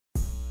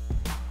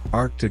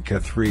Arctica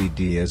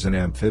 3D is an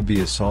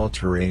amphibious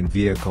all-terrain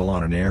vehicle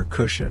on an air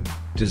cushion,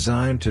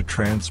 designed to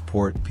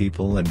transport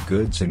people and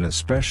goods in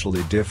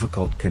especially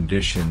difficult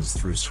conditions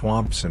through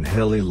swamps and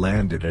hilly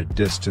land at a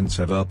distance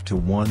of up to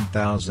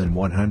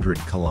 1,100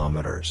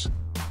 kilometers.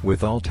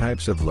 With all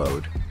types of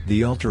load,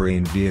 the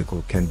all-terrain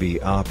vehicle can be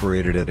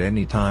operated at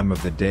any time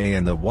of the day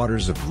in the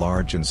waters of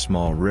large and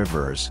small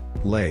rivers,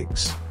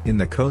 lakes, in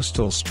the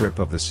coastal strip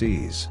of the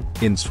seas,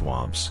 in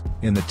swamps,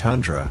 in the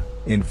tundra,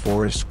 in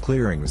forest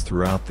clearings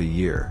throughout the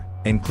year,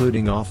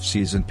 including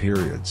off-season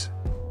periods.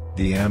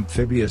 The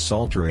amphibious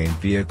all-terrain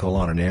vehicle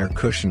on an air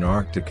cushion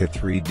Arctica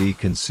 3D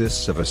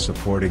consists of a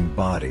supporting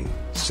body,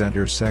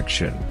 center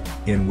section,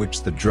 in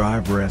which the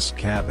driver's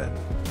cabin,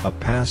 a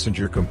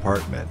passenger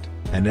compartment,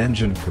 an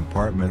engine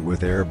compartment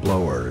with air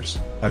blowers,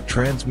 a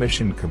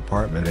transmission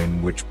compartment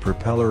in which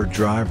propeller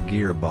drive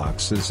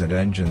gearboxes and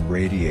engine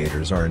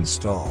radiators are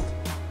installed.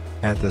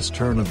 At the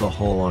stern of the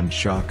hull on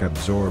shock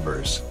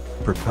absorbers,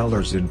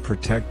 propellers in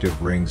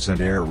protective rings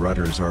and air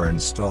rudders are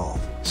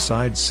installed.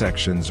 Side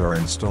sections are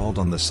installed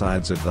on the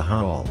sides of the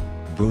hull,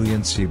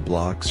 buoyancy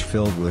blocks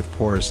filled with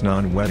porous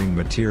non-wetting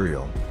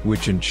material,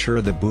 which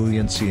ensure the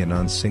buoyancy and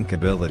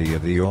unsinkability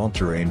of the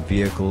all-terrain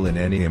vehicle in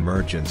any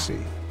emergency.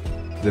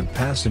 The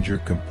passenger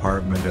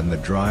compartment and the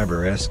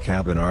driver's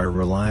cabin are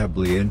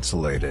reliably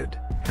insulated,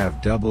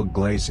 have double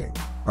glazing,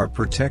 are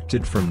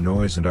protected from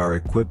noise and are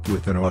equipped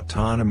with an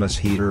autonomous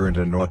heater and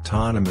an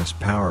autonomous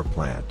power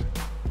plant.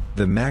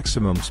 The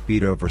maximum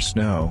speed over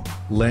snow,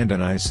 land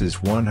and ice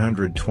is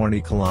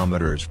 120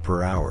 km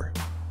per hour.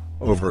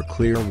 Over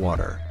clear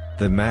water,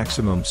 the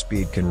maximum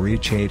speed can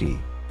reach 80,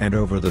 and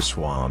over the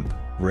swamp,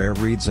 rare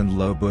reeds and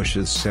low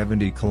bushes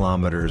 70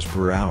 km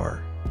per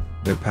hour.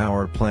 The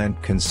power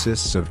plant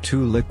consists of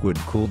two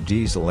liquid-cooled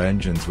diesel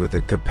engines with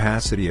a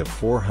capacity of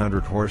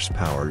 400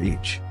 horsepower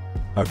each.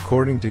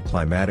 According to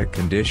climatic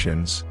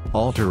conditions,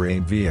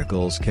 all-terrain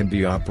vehicles can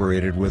be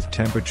operated with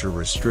temperature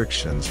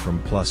restrictions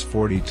from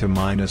 +40 to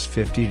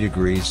 -50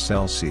 degrees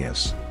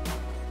Celsius.